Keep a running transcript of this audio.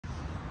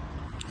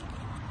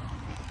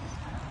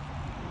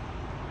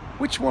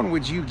Which one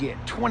would you get?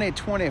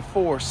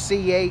 2024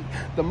 C8,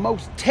 the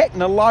most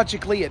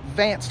technologically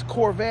advanced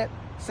Corvette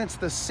since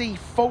the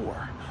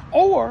C4,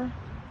 or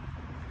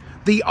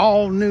the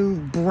all-new,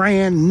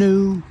 brand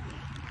new,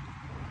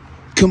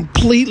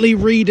 completely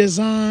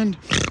redesigned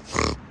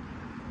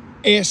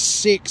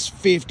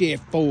S650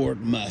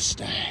 Ford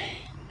Mustang?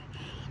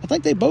 I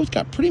think they both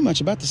got pretty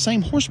much about the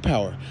same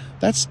horsepower.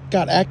 That's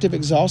got active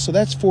exhaust, so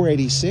that's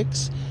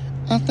 486.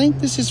 I think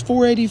this is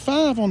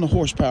 485 on the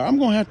horsepower. I'm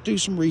going to have to do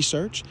some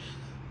research.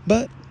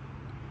 But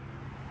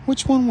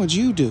which one would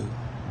you do?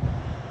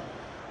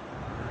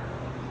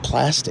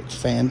 Plastic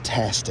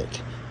fantastic.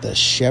 The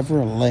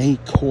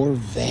Chevrolet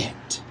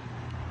Corvette.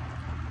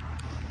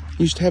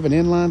 Used to have an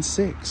inline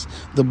six.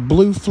 The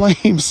Blue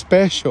Flame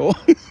Special.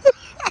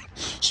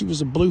 She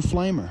was a blue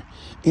flamer.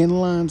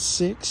 Inline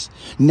six.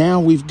 Now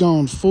we've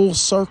gone full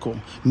circle.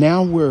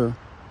 Now we're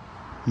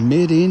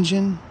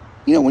mid-engine.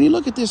 You know, when you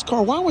look at this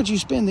car, why would you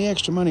spend the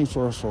extra money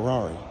for a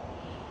Ferrari?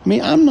 I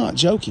mean, I'm not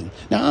joking.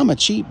 Now, I'm a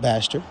cheap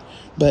bastard,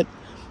 but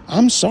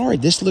I'm sorry.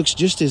 This looks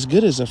just as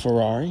good as a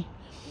Ferrari.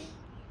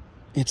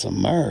 It's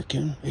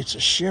American. It's a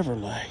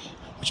Chevrolet,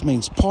 which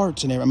means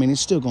parts and everything. I mean,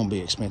 it's still going to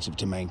be expensive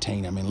to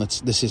maintain. I mean,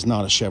 this is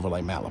not a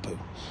Chevrolet Malibu.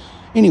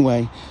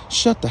 Anyway,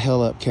 shut the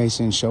hell up,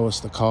 Casey, and show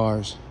us the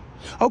cars.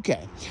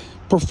 Okay,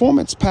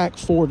 Performance Pack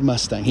Ford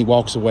Mustang. He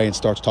walks away and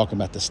starts talking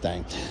about the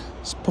Stang.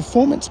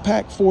 Performance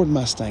Pack Ford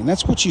Mustang.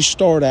 That's what you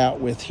start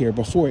out with here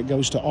before it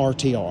goes to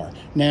RTR.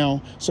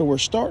 Now, so we're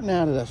starting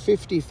out at a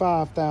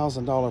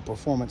 $55,000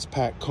 Performance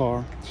Pack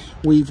car.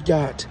 We've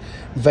got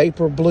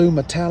Vapor Blue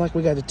Metallic.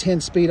 We got a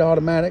 10-speed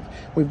automatic.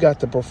 We've got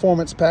the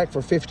Performance Pack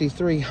for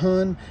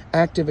 $53,100.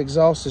 Active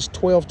exhaust is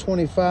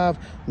 $1225.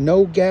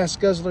 No gas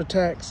guzzler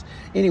tax.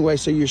 Anyway,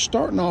 so you're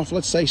starting off,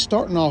 let's say,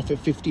 starting off at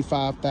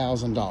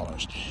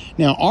 $55,000.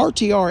 Now,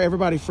 RTR,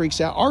 everybody freaks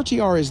out.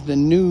 RTR is the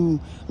new,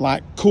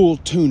 like, cool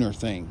tuner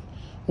thing.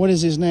 What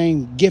is his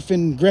name?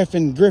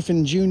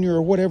 Griffin Jr.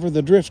 or whatever,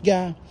 the drift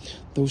guy.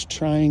 Those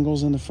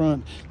triangles in the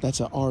front,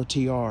 that's a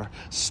RTR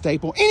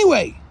staple.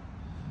 Anyway,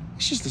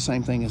 it's just the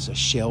same thing as a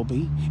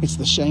Shelby. It's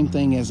the same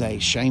thing as a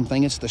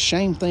It's the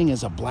same thing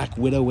as a Black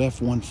Widow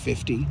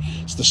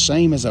F-150. It's the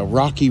same as a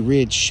Rocky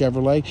Ridge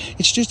Chevrolet.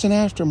 It's just an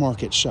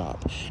aftermarket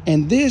shop.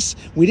 And this,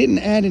 we didn't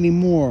add any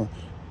more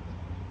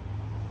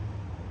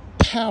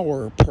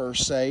power per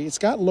se. It's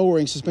got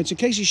lowering suspension.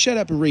 Casey, shut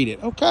up and read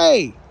it.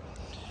 Okay.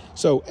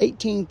 So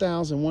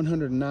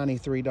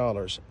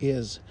 $18,193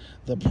 is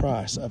the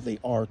price of the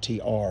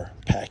RTR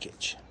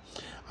package.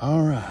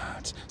 All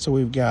right. So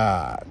we've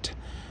got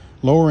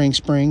lowering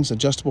springs,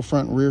 adjustable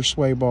front and rear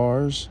sway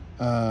bars,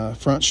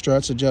 front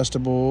struts,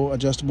 adjustable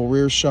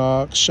rear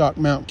shocks, shock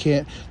mount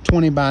kit,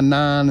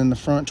 20x9 in the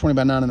front,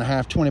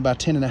 20x9.5,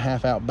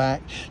 20x10.5 out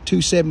back,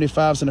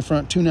 275s in the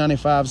front,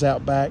 295s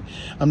out back.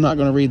 I'm not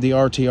going to read the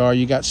RTR.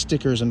 You got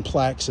stickers and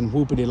plaques and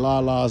whoopity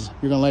la-las.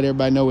 You're going to let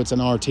everybody know it's an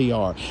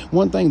RTR.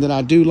 One thing that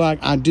I do like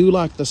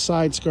the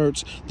side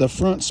skirts. The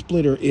front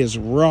splitter is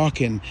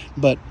rocking,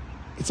 but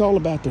it's all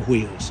about the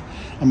wheels.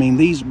 I mean,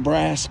 these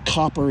brass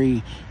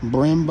coppery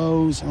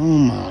Brembos, oh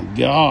my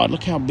God,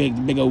 look how big,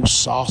 the big old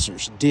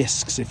saucers,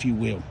 discs, if you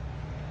will.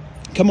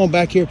 Come on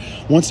back here.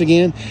 Once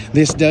again,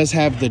 this does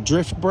have the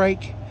drift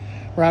brake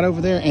right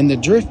over there, and the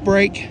drift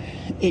brake,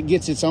 it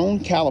gets its own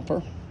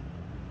caliper.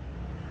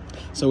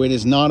 So it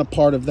is not a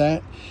part of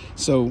that.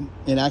 So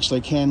it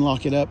actually can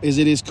lock it up. Is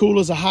it as cool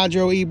as a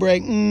hydro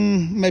e-brake?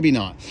 Maybe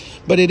not,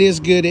 but it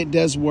is good. It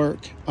does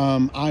work.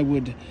 I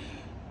would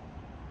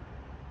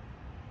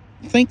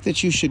think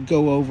that you should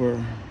go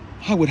over.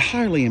 I would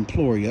highly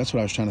implore you, that's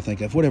what I was trying to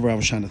think of, whatever I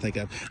was trying to think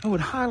of. I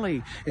would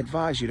highly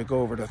advise you to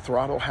go over to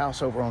Throttle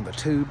House over on the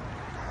Tube.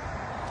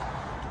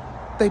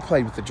 They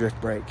played with the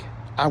drift brake.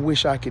 I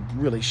wish I could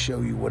really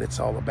show you what it's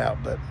all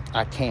about, but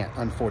I can't,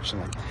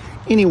 unfortunately.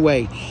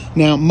 Anyway,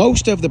 now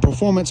most of the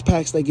performance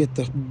packs, they get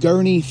the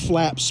gurney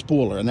flap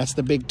spoiler, and that's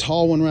the big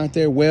tall one right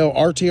there. Well,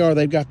 RTR,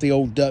 they've got the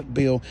old duck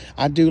bill.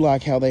 I do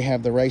like how they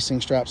have the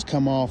racing straps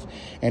come off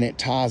and it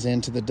ties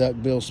into the duck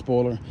bill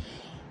spoiler.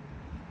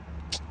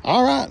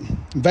 All right,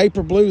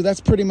 Vapor Blue, that's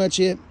pretty much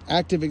it.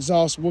 Active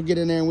exhaust, we'll get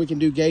in there and we can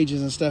do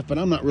gauges and stuff, but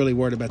I'm not really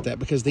worried about that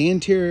because the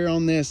interior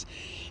on this,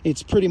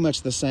 it's pretty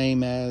much the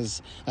same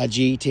as a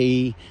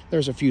GT.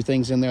 There's a few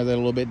things in there that are a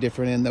little bit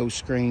different in those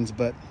screens,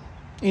 but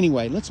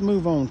anyway, let's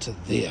move on to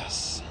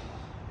this.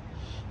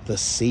 The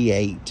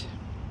C8.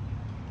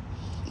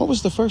 What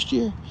was the first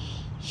year?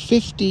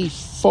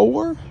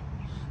 54?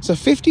 It's a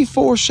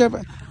 54 Chevy.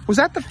 Was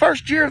that the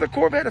first year of the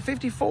Corvette, a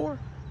 54?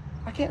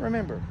 I can't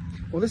remember.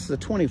 Well, this is a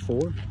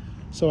 24,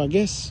 so I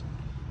guess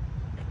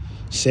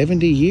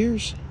 70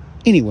 years.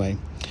 Anyway,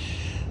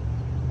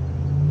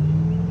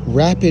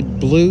 Rapid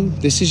Blue.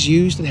 This is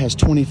used. It has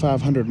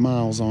 2,500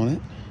 miles on it.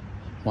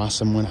 Why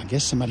I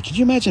guess somebody, could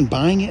you imagine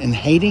buying it and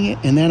hating it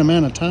in that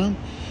amount of time?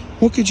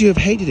 What could you have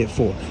hated it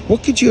for?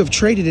 What could you have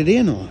traded it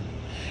in on?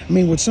 I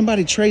mean, would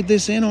somebody trade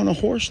this in on a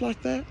horse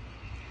like that?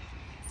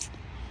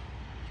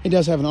 It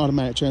does have an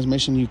automatic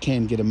transmission. You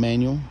can get a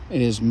manual.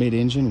 It is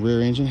mid-engine,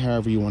 rear engine,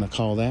 however you want to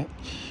call that.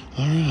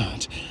 All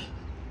right.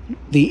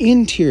 The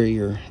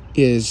interior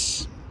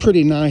is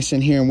pretty nice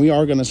in here, and we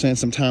are going to spend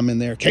some time in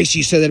there. Casey,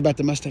 you said that about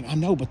the Mustang. I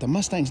know, but the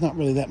Mustang's not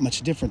really that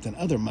much different than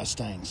other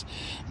Mustangs.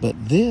 But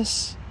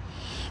this,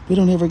 we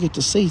don't ever get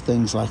to see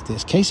things like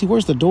this. Casey,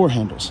 where's the door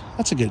handles?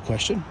 That's a good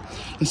question.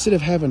 Instead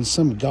of having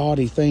some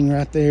gaudy thing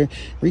right there,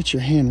 reach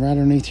your hand right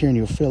underneath here and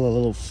you'll feel a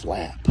little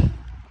flap.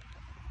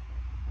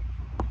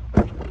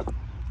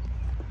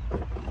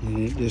 And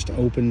it just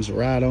opens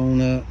right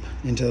on up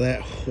into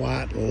that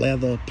white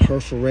leather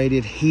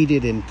perforated,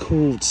 heated and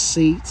cooled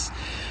seats.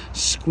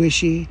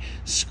 Squishy,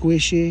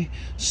 squishy,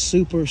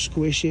 super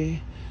squishy,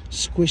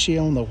 squishy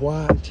on the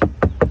white.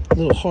 A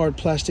little hard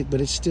plastic,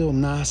 but it's still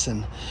nice,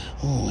 and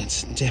oh,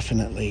 it's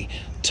definitely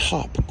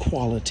top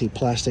quality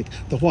plastic.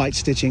 The white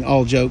stitching,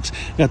 all jokes,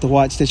 got the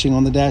white stitching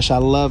on the dash. I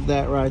love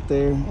that right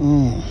there.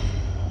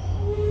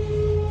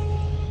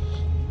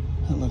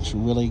 That looks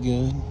really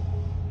good.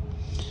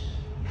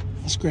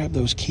 Let's grab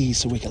those keys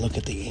so we can look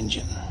at the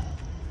engine.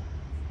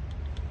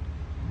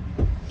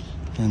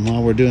 And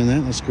while we're doing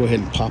that, let's go ahead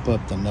and pop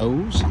up the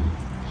nose.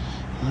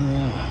 All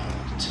right.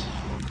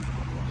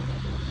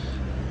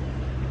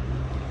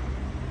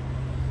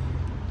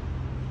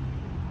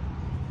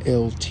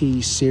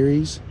 LT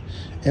series,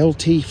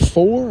 LT4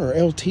 or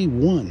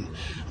LT1.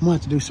 I'm gonna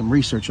have to do some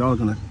research. Y'all are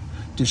gonna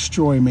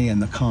destroy me in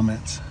the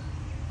comments.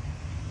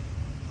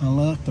 I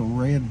love the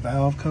red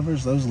valve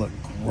covers. Those look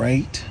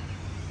great.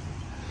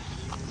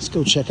 Let's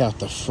go check out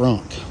the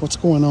front. What's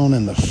going on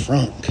in the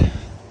front?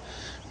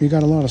 You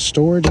got a lot of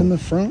storage in the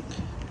front?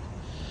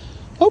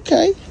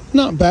 Okay,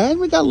 not bad.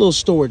 We got a little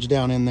storage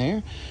down in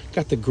there.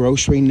 Got the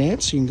grocery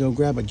net, so you can go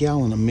grab a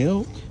gallon of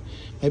milk,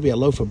 maybe a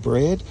loaf of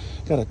bread.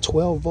 Got a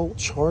 12-volt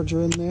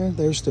charger in there.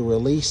 There's the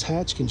release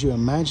hatch. Could you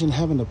imagine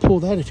having to pull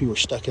that if you were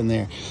stuck in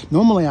there?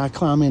 Normally I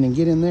climb in and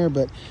get in there,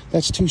 but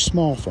that's too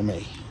small for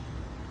me.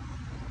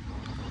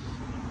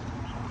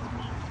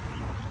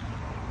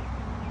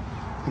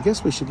 I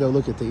guess we should go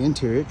look at the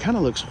interior. It kind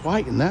of looks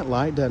white in that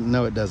light, doesn't?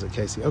 No, it doesn't,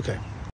 Casey. Okay.